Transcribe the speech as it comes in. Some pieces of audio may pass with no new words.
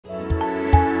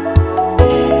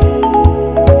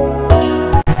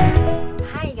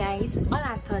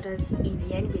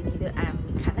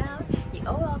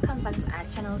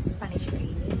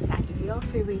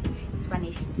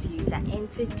Spanish tutor,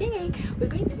 and today we're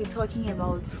going to be talking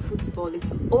about football.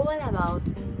 It's all about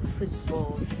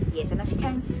football. Yes, and as you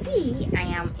can see, I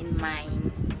am in my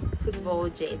football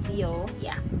jersey, or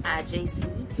jersey,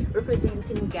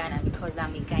 representing Ghana because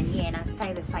I'm a Ghanaian.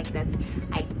 Aside the fact that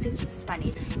I teach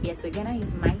Spanish, so Ghana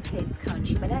is my first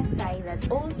country, but aside that,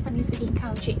 all Spanish speaking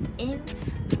country in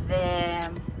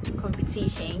the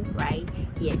competition, right?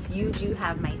 Yes, you do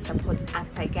have my support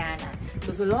after Ghana.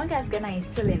 So long as Ghana is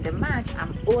still in the match,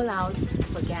 I'm all out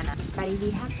for Ghana. But if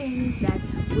it happens that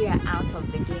we are out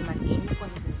of the game at any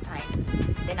point in time,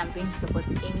 then I'm going to support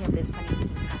any of the Spanish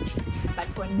speaking countries. But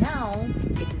for now,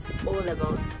 it is all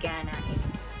about Ghana in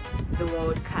the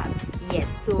World Cup. Yes,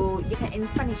 so you can, in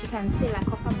Spanish you can say La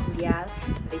Copa Mundial,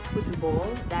 the football,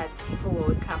 that's FIFA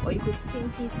World Cup, or you could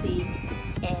simply say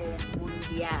El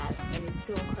Mundial, and it's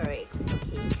still correct.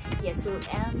 Okay, yes, so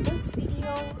this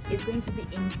video is going to be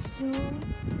in two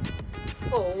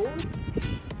folds.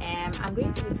 I'm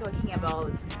going to be talking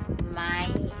about my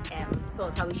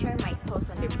thoughts. I'll be sharing my thoughts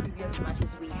on the previous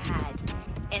matches we had,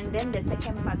 and then the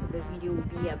second part of the video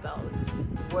will be about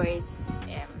words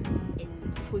in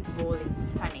football in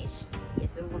Spanish.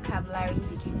 Yes, so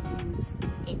vocabularies you can use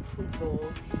in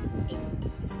football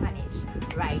in Spanish,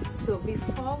 right? So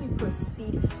before we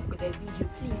proceed with the video,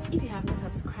 please, if you have not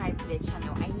subscribed to the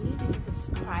channel, I need you to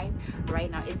subscribe right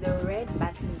now. It's the red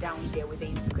button down there with the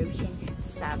inscription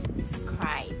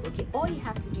subscribe. Okay, all you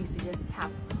have to do is to just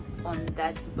tap on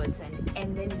that button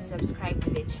and then you subscribe to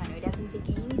the channel. It doesn't take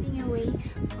anything away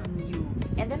from you,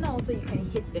 and then also you can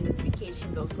hit the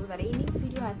notification bell so that any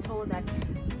video at all that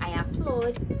I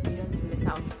upload, you don't miss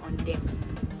out on them,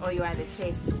 or you are the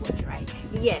first to watch, right?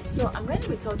 Yes, so I'm going to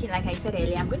be talking, like I said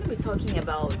earlier, I'm going to be talking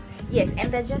about, yes,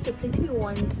 and the jersey. Please, if you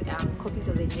want copies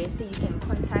of the jersey, you can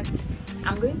contact,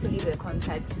 I'm going to leave the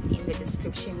contacts in the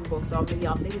description box, or maybe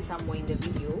I'll place it somewhere in the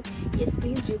video. Yes,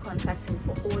 please do contact him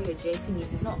for all your jersey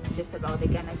needs. It's not just about the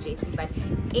Ghana jersey, but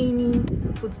any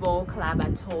football club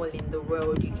at all in the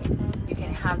world, you can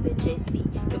have the jersey.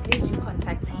 So please do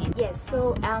contact him. Yes,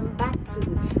 so back to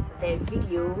the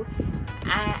video.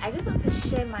 I just want to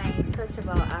share my thoughts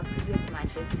about our previous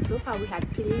matches. So far we had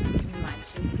played 2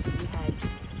 matches. We had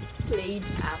played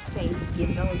our first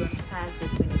game, that was on Thursday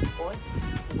 24th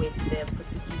with the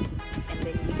Portuguese, and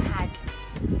then we had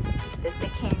the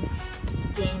second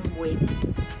game with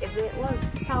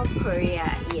South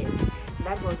Korea. Yes,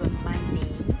 that was on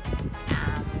Monday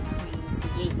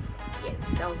 28th. Yes,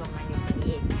 that was on Monday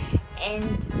 28th.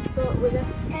 And so with the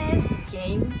first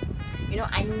game,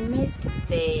 I missed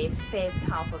the first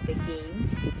half of the game.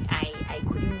 I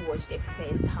couldn't watch the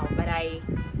first half, but I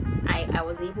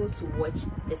was able to watch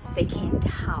the second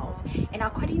half. And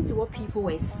according to what people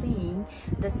were saying,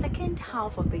 the second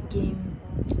half of the game,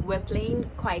 we're playing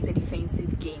quite a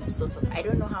defensive game, sort of. I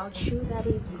don't know how true that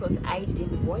is because I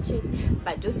didn't watch it,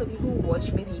 but those of you who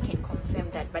watch, maybe you can confirm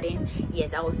that. But then,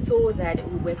 yes, I was told that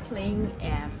we were playing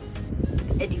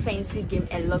a defensive game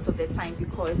a lot of the time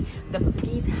because the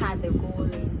Portuguese had the goal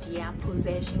in their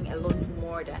possession a lot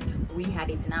more than we had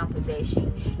it in our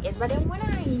possession. Yes, but then when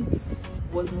I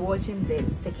was watching the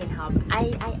second half,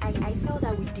 I felt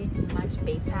that we did much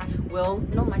better. Well,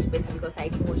 not much better because I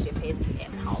didn't watch the first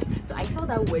half. So I felt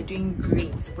that we were doing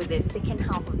great with the second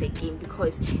half of the game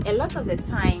because a lot of the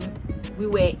time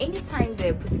anytime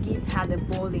the Portuguese had the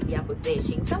ball in their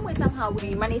possession, somehow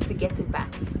we managed to get it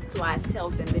back to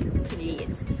ourselves and then play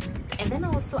it. And then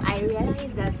also I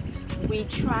realized that we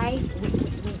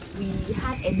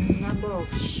had a number of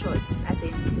shots, as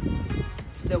in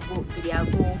to their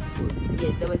goal post.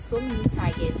 Yes, there were so many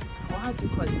targets, or how do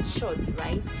you call it, shots,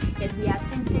 right? Yes, we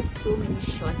attempted so many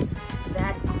shots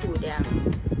that could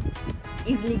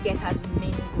easily get us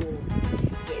many goals.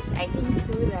 Yes, I think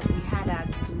through that we had our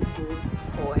 2 goals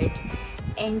scored.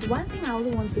 And one thing I also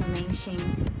want to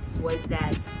mention was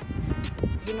that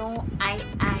the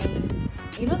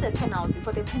penalty.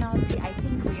 For the penalty, I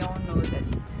think we all know that,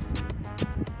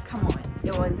 come on,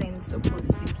 it wasn't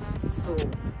supposed to be so,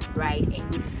 right?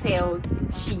 And we felt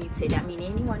cheated. I mean,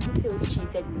 anyone who feels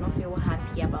cheated will not feel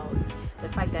happy about the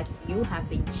fact that you have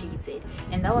been cheated,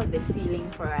 and that was the feeling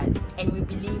for us. And we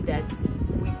believe that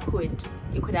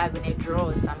it could have been a draw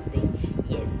or something.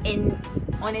 Yes, and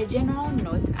on a general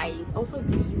note, I also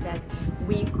believe that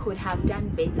we could have done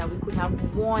better. We could have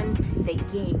won the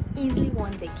game, easily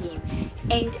won the game.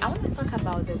 And I want to talk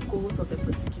about the goals of the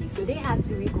Portuguese. So they had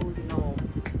 3 goals in all,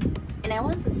 and I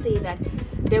want to say that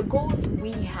the goals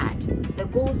we had, the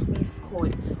goals we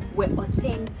scored, were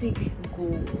authentic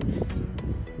goals.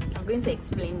 I'm going to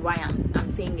explain why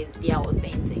I'm saying they are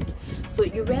authentic. So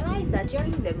you realize that during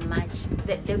the match,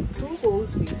 the 2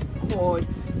 goals we scored,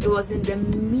 it was in the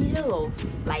middle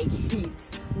of like heat,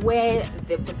 where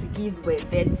the Portuguese were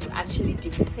there to actually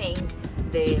defend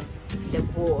the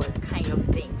ball kind of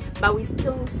thing, but we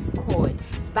still scored.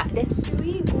 But the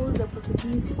 3 goals the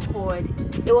Portuguese scored,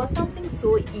 it was something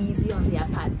so easy on their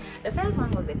part. The first one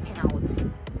was a penalty.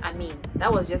 I mean,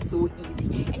 that was just so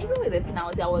easy. And even with the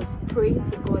penalty, I was praying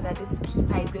to God that this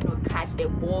keeper is going to catch the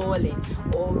ball,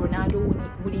 or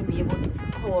Ronaldo wouldn't be able to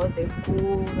score the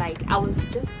goal. Like, I was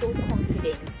just so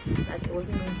confident that it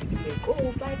wasn't going to be a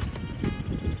goal, but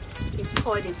he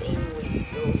scored it anyway.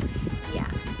 So yeah,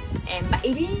 but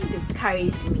it didn't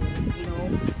discourage me, you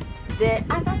know. The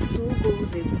other 2 goals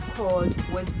they scored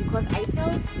was because I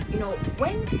felt, you know,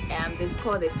 when they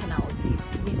scored the penalty,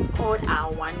 we scored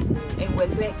our 1 goal and we're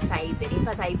so excited. In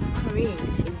fact, I screamed.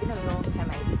 It's been a long time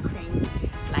I screamed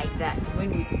like that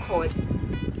when we scored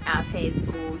our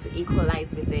first goal to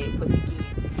equalize with the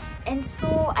Portuguese. And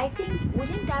so I think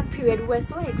within that period we were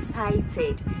so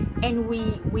excited, and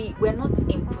we were not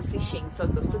in position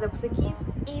sort of. So the Portuguese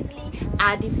easily,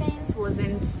 our defense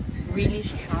wasn't really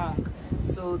strong,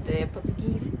 so the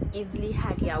Portuguese easily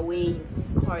had their way into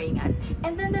scoring us.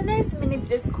 And then the next minute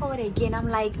they scored again. I'm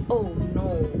like, oh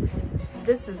no,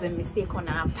 this is a mistake on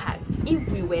our part. If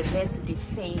we were there to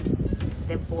defend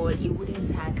the ball, it wouldn't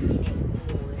have been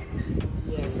a goal.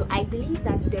 Yeah, so I believe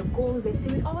that the goals,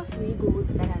 all 3 goals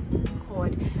that has been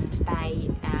scored by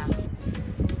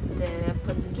the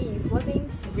Portuguese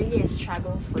wasn't really a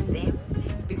struggle for them,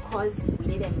 because we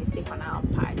did a mistake on our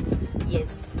part.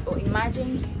 Yes, so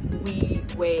imagine we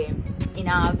were in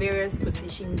our various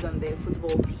positions on the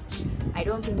football pitch. I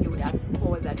don't think they would have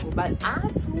scored that goal, but our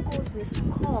 2 goals we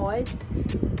scored,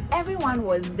 everyone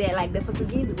was there. Like, the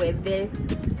Portuguese were there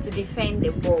to defend the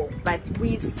ball, but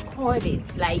we scored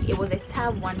it. Like, it was a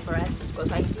tough one for us to score.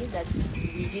 So I believe that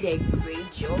we did a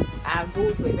great job. Our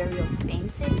goals were very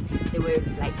authentic. They were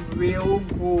like real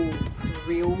goals,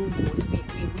 real goals. We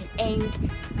aimed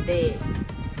the,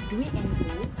 do we aim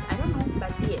goals? I don't know,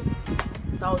 but yes.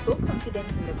 So I was so confident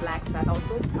in the Black Stars. I was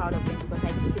so proud of them because I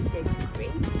think they did a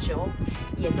great job.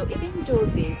 Yeah, so even though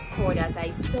they scored us, I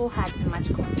still had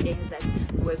much confidence that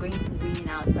we were going to win in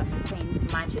our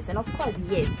subsequent matches. And of course,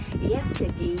 yes,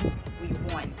 yesterday we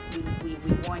won. We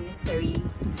won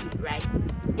 3-2, right?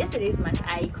 Yesterday's match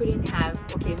I couldn't have,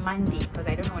 okay, Monday, because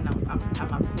I don't know when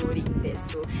I'm uploading this.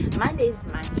 So Monday's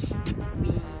match,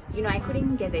 you know, I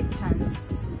couldn't get a chance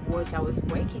to watch. I was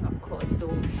working, of course,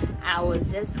 so I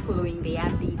was just following the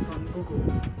updates on Google.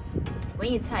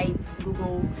 When you type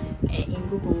Google in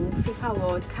Google FIFA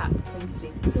World Cup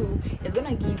 2022, it's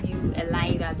gonna give you a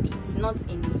live update, not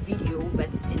in video but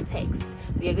in text.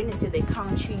 So you're going to see the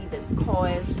country, the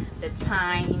scores, the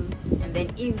time, and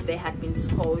then if there had been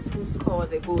scores, who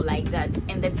scored the goal, like that,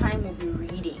 and the time will be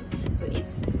reading. So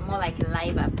it's more like a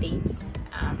live update.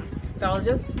 So I was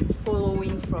just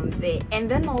following from there. And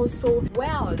then also where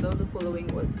I was also following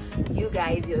was you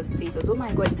guys, your status. Oh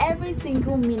my god, every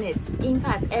single minute, in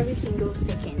fact every single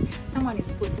second, someone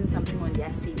is posting something on their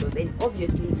status, and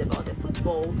obviously it's about the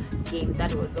football game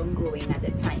that was ongoing at the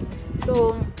time.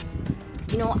 So,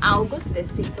 you know, I'll go to the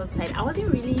status side. I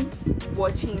wasn't really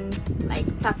watching,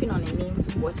 like tapping on a name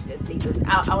to watch the status.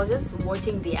 I was just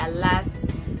watching their last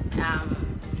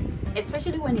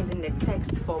especially when it's in the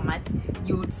text format,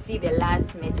 you would see the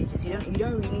last messages. You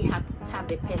don't really have to tap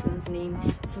the person's name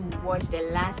to watch the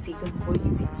last status before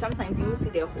you see. Sometimes you will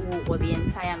see the whole or the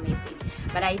entire message,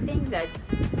 but I think that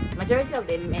majority of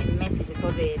the messages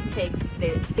or the text,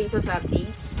 the status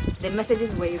updates, the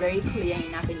messages were very clear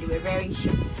enough and they were very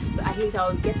short. So at least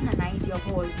I was getting an idea of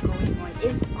what was going on.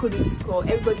 If Kudu score,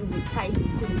 everybody would type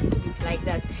Kudu score like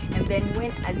that. And then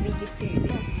when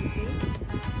Atizigi,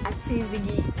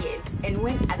 yes, and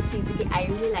when Atizigi, I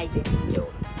really like the video.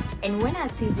 And when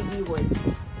Atizigi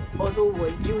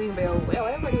was doing very well,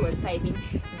 everybody was typing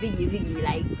Ziggy,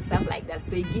 like stuff like that.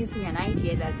 So it gives me an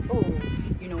idea that, oh,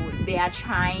 you know, they are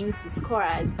trying to score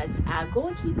us, but our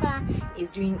goalkeeper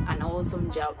is doing an awesome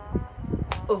job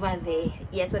over there.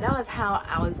 Yeah, so that was how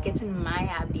I was getting my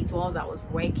updates whilst I was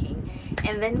working.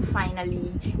 And then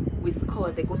finally we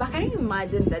scored the goal. But can you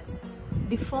imagine that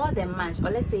before the match, or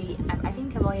let's say I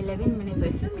think about 11 minutes or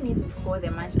a few minutes before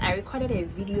the match, I recorded a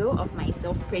video of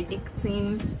myself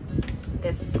predicting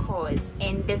the scores,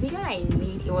 and the video I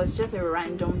made, it was just a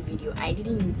random video. I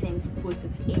didn't intend to post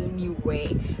it anywhere.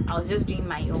 I was just doing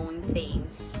my own thing,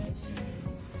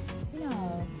 you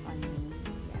know, on me,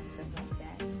 yeah, stuff like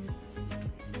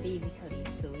that basically.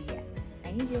 So yeah,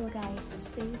 I need video, guys, so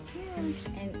stay tuned.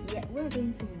 And yeah, we're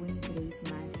going to win today's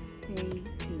match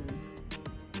 3-2.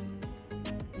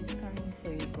 We're scoring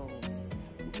 3 goals.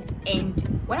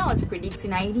 And when I was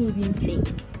predicting, I didn't even think.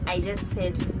 I just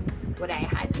said what I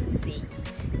had to say.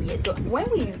 Yeah, so when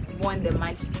we won the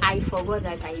match, I forgot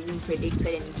that I even predicted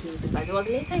and it came to pass. It was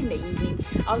later in the evening.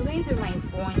 I was going through my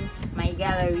phone, my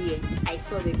gallery, and I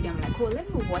saw the video. I'm like, oh,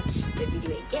 let me watch the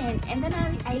video again. And then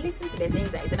I listened to the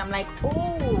things I said. I'm like,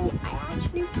 oh, I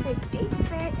actually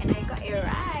predicted and I got it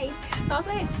right. So I was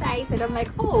so excited. I'm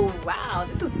like, oh wow,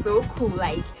 this is so cool.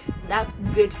 Like that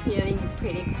good feeling you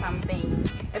predict something,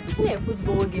 especially a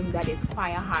football game that is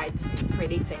quite hard to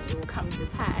predict and it will come to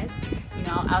pass. You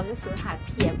know, I was just so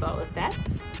happy about that.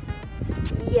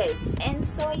 Yes, and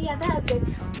so yeah, that's it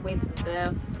with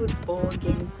the football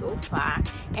game so far.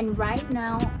 And right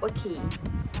now, okay,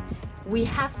 we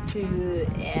have to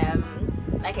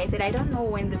like I said, I don't know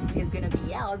when this video is going to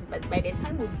be out, but by the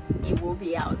time it will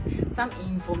be out, some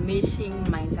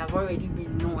information might have already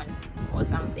been known or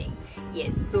something.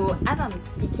 Yes, so as I'm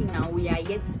speaking now, we are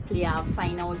yet to play our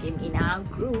final game in our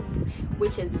group,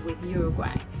 which is with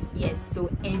Uruguay. Yes, so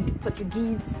and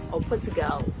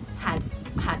Portugal had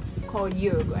scored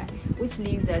Uruguay, which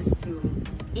leaves us to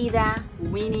either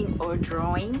winning or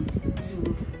drawing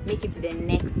to make it to the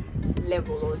next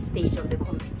level or stage of the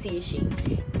competition.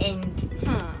 And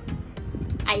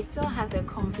I still have the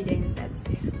confidence that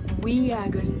we are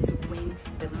going to win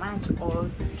the match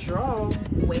or draw,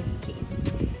 worst case,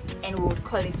 and we would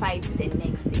qualify to the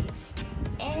next stage.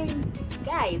 And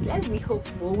guys, let's be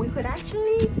hopeful we could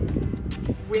actually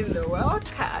win the World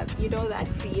Cup, you know, that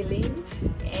feeling.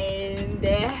 And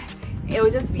it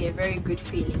will just be a very good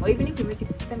feeling. Or even if we make it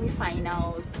to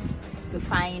semi-finals, to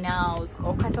finals,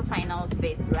 or quarter-finals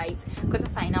first, right?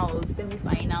 Quarter-finals,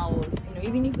 semi-finals, you know,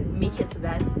 even if we make it to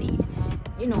that stage,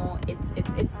 you know,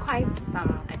 it's quite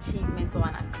some achievement or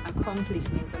an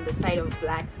accomplishment on the side of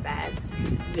Black Stars.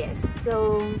 Yes,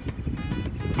 so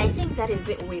I think that is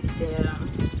it with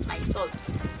my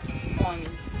thoughts on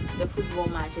the football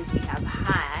matches we have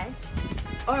had.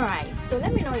 Alright, so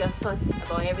let me know your thoughts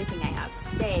about everything I have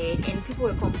said. And people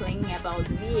were complaining about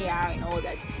VAR and all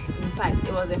that. In fact,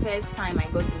 it was the first time I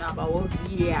got to know about what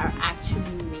VAR actually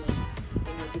means,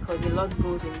 you know, because a lot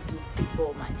goes into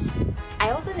football match.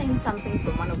 I also learned something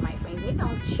from one of my friends. Maybe I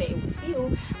want to share it with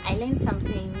you. I learned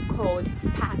something called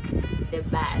pack the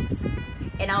bus.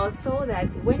 And I was told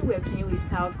that when we were playing with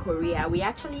South Korea, we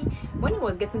actually, when it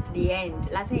was getting to the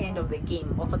latter end of the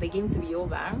game, or for the game to be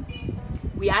over,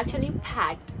 we actually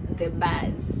packed the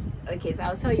bus. Okay, so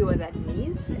I'll tell you what that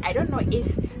means. I don't know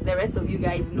if the rest of you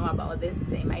guys know about this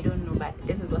term. I don't know, but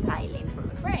this is what I learned from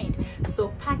a friend. So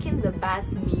packing the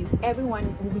bus means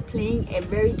everyone will be playing a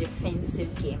very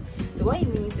defensive game. So what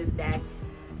it means is that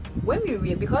when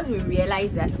because we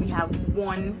realized that we have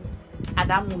won at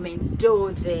that moment, though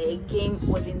the game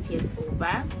wasn't yet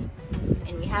over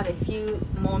and we have a few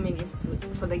more minutes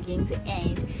for the game to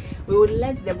end, we would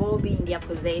let the ball be in their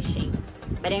possession.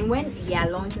 But then when they are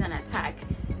launching an attack,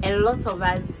 a lot of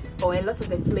us, or a lot of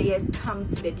the players, come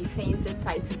to the defensive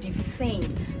side to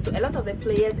defend. So a lot of the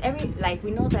players,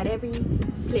 we know that every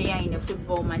player in a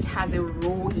football match has a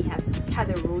role. He has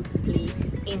a role to play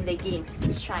in the game.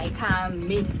 Striker,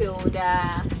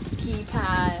 midfielder,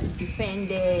 keeper,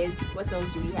 defenders. What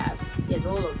else do we have? Yes,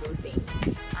 all of those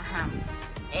things.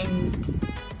 And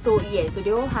so yeah, so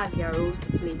they all have their roles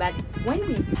to play. But when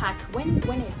a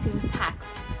team packs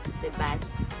the bus,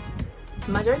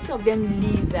 majority of them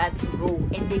leave that role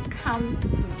and they come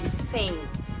to defend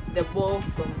the ball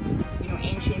from, you know,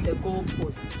 entering the goal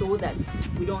post, so that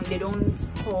they don't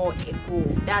score a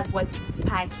goal. That's what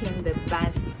packing the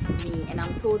bus mean. And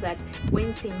I'm told that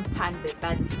when team pack the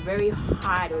bus, it's very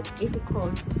hard or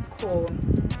difficult to score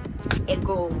a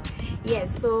goal.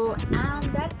 Yes, so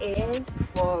that is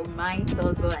for my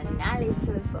thoughts or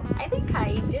analysis of, I think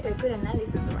I did a good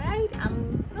analysis, right?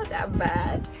 I'm not that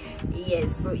bad.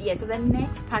 Yes, so the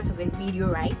next part of the video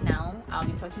right now, I'll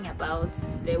be talking about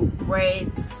the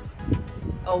words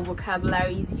or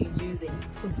vocabularies you use in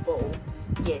football.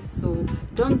 Yes, so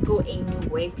don't go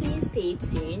anywhere, please stay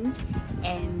tuned,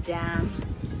 and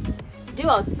do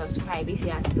also subscribe if you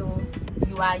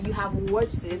have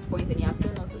watched to this point and you have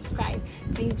still not subscribed.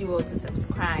 Please do also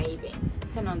subscribe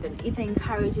and turn on them. It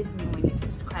encourages me when you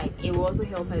subscribe. It will also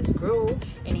help us grow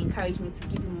and encourage me to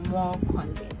give you more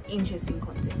content, interesting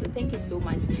content. So thank you so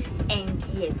much. And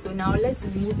yes, so now let's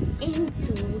move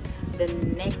into the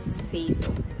next phase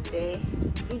of the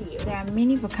video. There are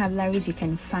many vocabularies you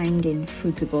can find in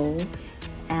football,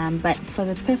 but for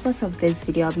the purpose of this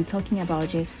video, I'll be talking about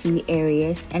just 2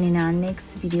 areas, and in our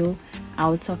next video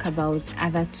I'll talk about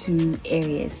other two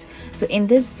areas. So in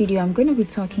this video, I'm going to be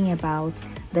talking about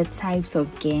the types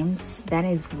of games, that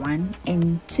is one,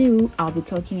 and two, I'll be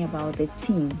talking about the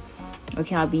team.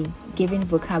 Okay, I'll be giving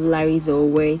vocabularies or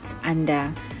words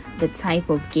under the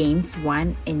type of games,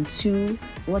 one, and two,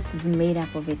 what is made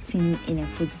up of a team in a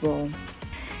football.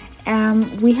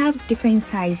 We have different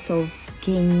types of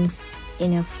games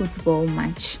in a football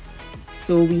match.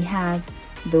 So we have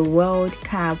the World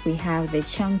Cup, we have the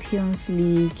Champions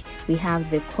League, we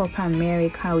have the Copa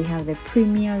America, we have the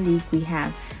Premier League, we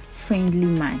have friendly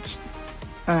match.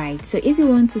 Alright, so if you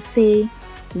want to say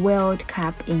World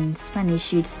Cup in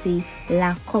Spanish, you'd say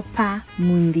La Copa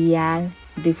Mundial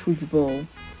de Fútbol.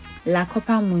 La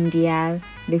Copa Mundial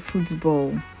de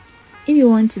Fútbol. If you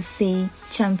want to say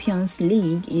Champions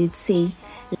League, you'd say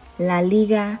La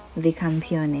Liga de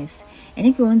Campeones. And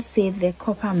if you want to say the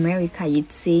Copa America,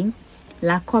 you'd say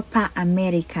La Copa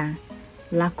America.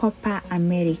 La Copa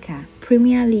America.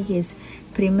 Premier League is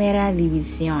Primera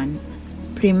División.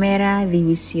 Primera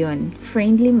División.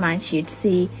 Friendly match, you'd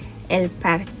say El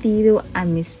Partido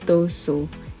Amistoso.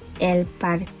 El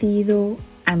Partido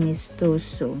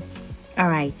Amistoso.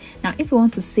 Alright, now if you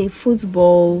want to say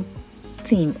football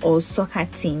team or soccer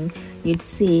team, you'd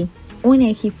say Un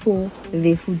equipo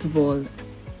de fútbol.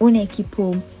 Un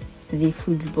equipo de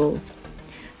fútbol.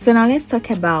 So now let's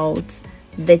talk about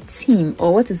the team,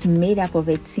 or what is made up of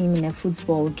a team in a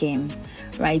football game,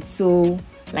 right? So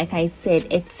like I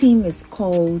said, a team is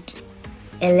called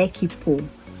el equipo.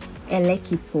 El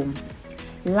equipo.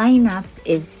 Lineup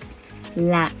is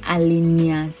la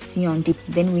alineación.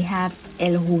 Then we have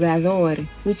el jugador,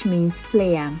 which means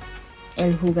player.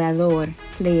 El jugador,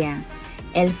 player.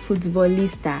 El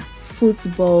futbolista,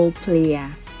 football player.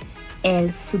 El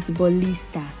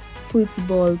futbolista,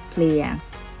 football player.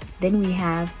 Then we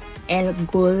have el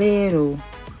golero,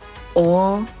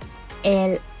 or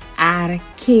el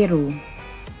arquero,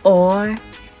 or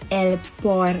el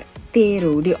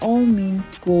portero. They all mean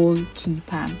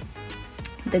goalkeeper.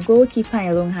 The goalkeeper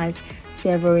alone has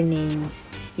several names.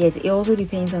 Yes, it also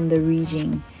depends on the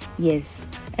region. Yes,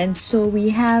 and so we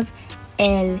have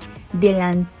el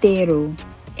delantero.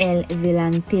 El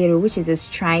delantero, which is a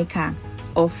striker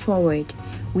or forward.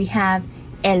 We have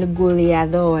el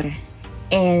goleador.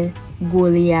 El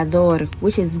goleador,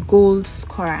 which is goal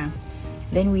scorer.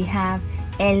 Then we have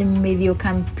el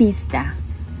mediocampista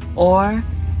or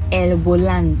el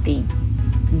volante.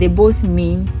 They both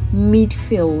mean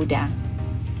midfielder.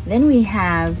 Then we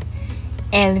have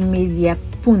el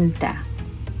mediapunta.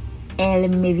 El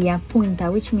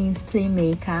mediapunta, which means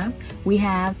playmaker. We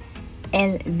have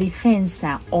el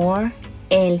defensa or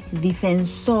el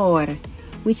defensor,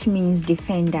 which means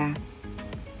defender.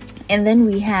 And then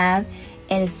we have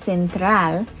el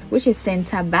central, which is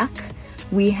center back.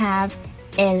 We have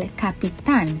el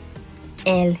capitán.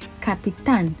 El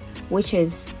capitán, which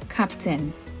is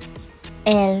captain.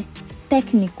 El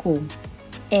técnico.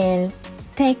 El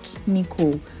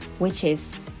técnico, which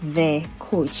is the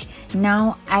coach.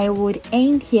 Now I would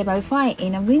end here, but before I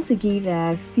end, I'm going to give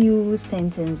a few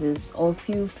sentences or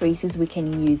few phrases we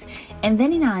can use, and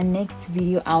then in our next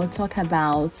video I'll talk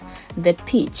about the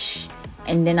pitch,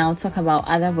 and then I'll talk about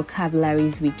other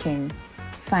vocabularies we can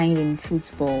find in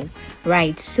football.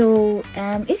 Right, so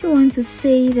if you want to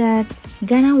say that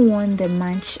Ghana won the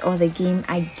match or the game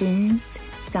against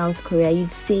South Korea,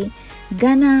 you'd say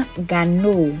Ghana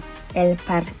ganó el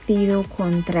partido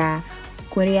contra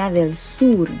Corea del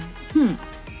Sur.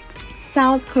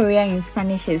 South Korea in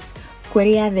Spanish is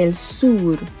Corea del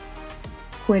Sur.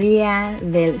 Corea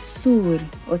del Sur.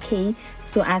 Okay,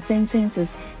 so our sentence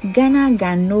is Ghana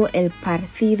ganó el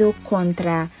partido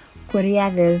contra Corea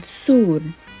del Sur.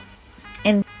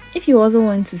 And if you also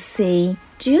want to say,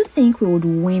 do you think we would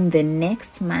win the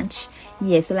next match?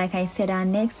 Yes, so like I said, our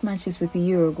next match is with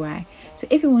Uruguay. So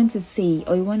if you want to say,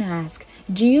 or you want to ask,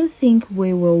 do you think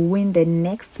we will win the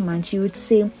next match? You would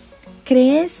say,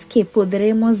 ¿Crees que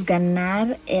podremos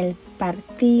ganar el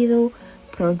partido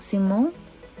próximo?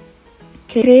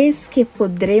 ¿Crees que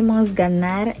podremos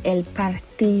ganar el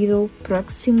partido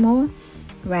próximo?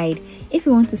 Right. If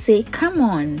you want to say, come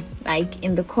on, like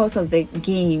in the course of the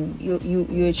game,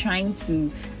 you're trying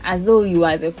to, as though you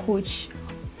are the coach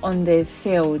on the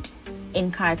field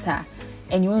in Qatar,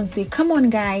 and you want to say, come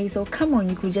on guys, or come on,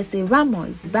 you could just say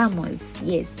vamos, vamos.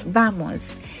 Yes,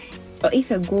 vamos. Or if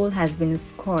a goal has been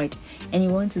scored and you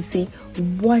want to say,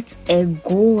 what a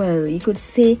goal, you could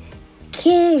say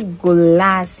que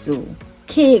golazo.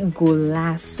 Que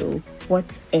golazo.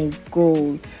 What a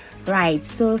goal. Right,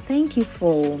 so thank you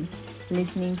for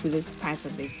listening to this part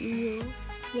of the video.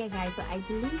 Yeah guys, so I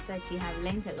believe that you have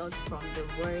learned a lot from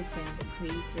the words and the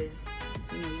phrases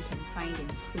you can find in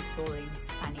football in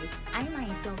Spanish. I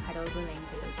myself had also learned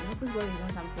it. Football is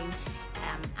not something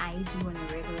I do on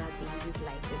a regular basis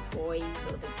like the boys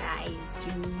or the guys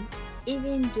do.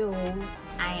 Even though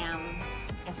I am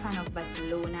a fan of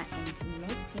Barcelona and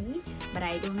Messi, but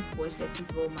I don't watch the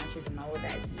football matches and all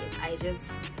that. Yes, I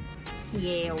just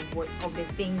hear of the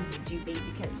things they do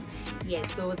basically.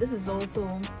 Yes, so this is also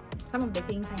some of the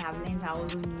things I have learned are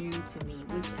also new to me,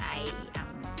 which I am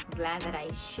glad that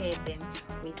I shared them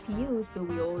with you so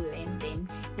we all learn them.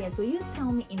 Yeah, so you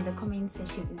tell me in the comment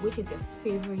section which is your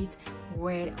favorite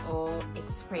word or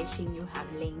expression you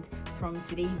have learned from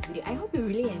today's video. I hope you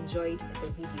really enjoyed the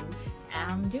video.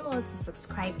 Do all to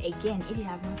subscribe again if you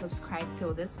have not subscribed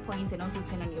till this point, and also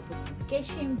turn on your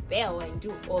notification bell and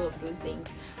do all of those things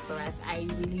for us. I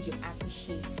really do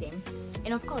appreciate them,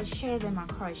 and of course share them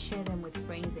across, share them with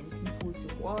friends and people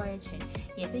to watch. And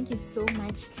yeah, thank you so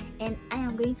much, and I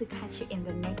am going to catch you in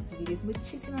the next videos.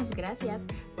 Muchísimas gracias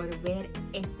por ver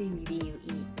este video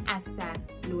y hasta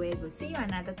luego. See you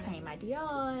another time.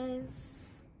 Adios.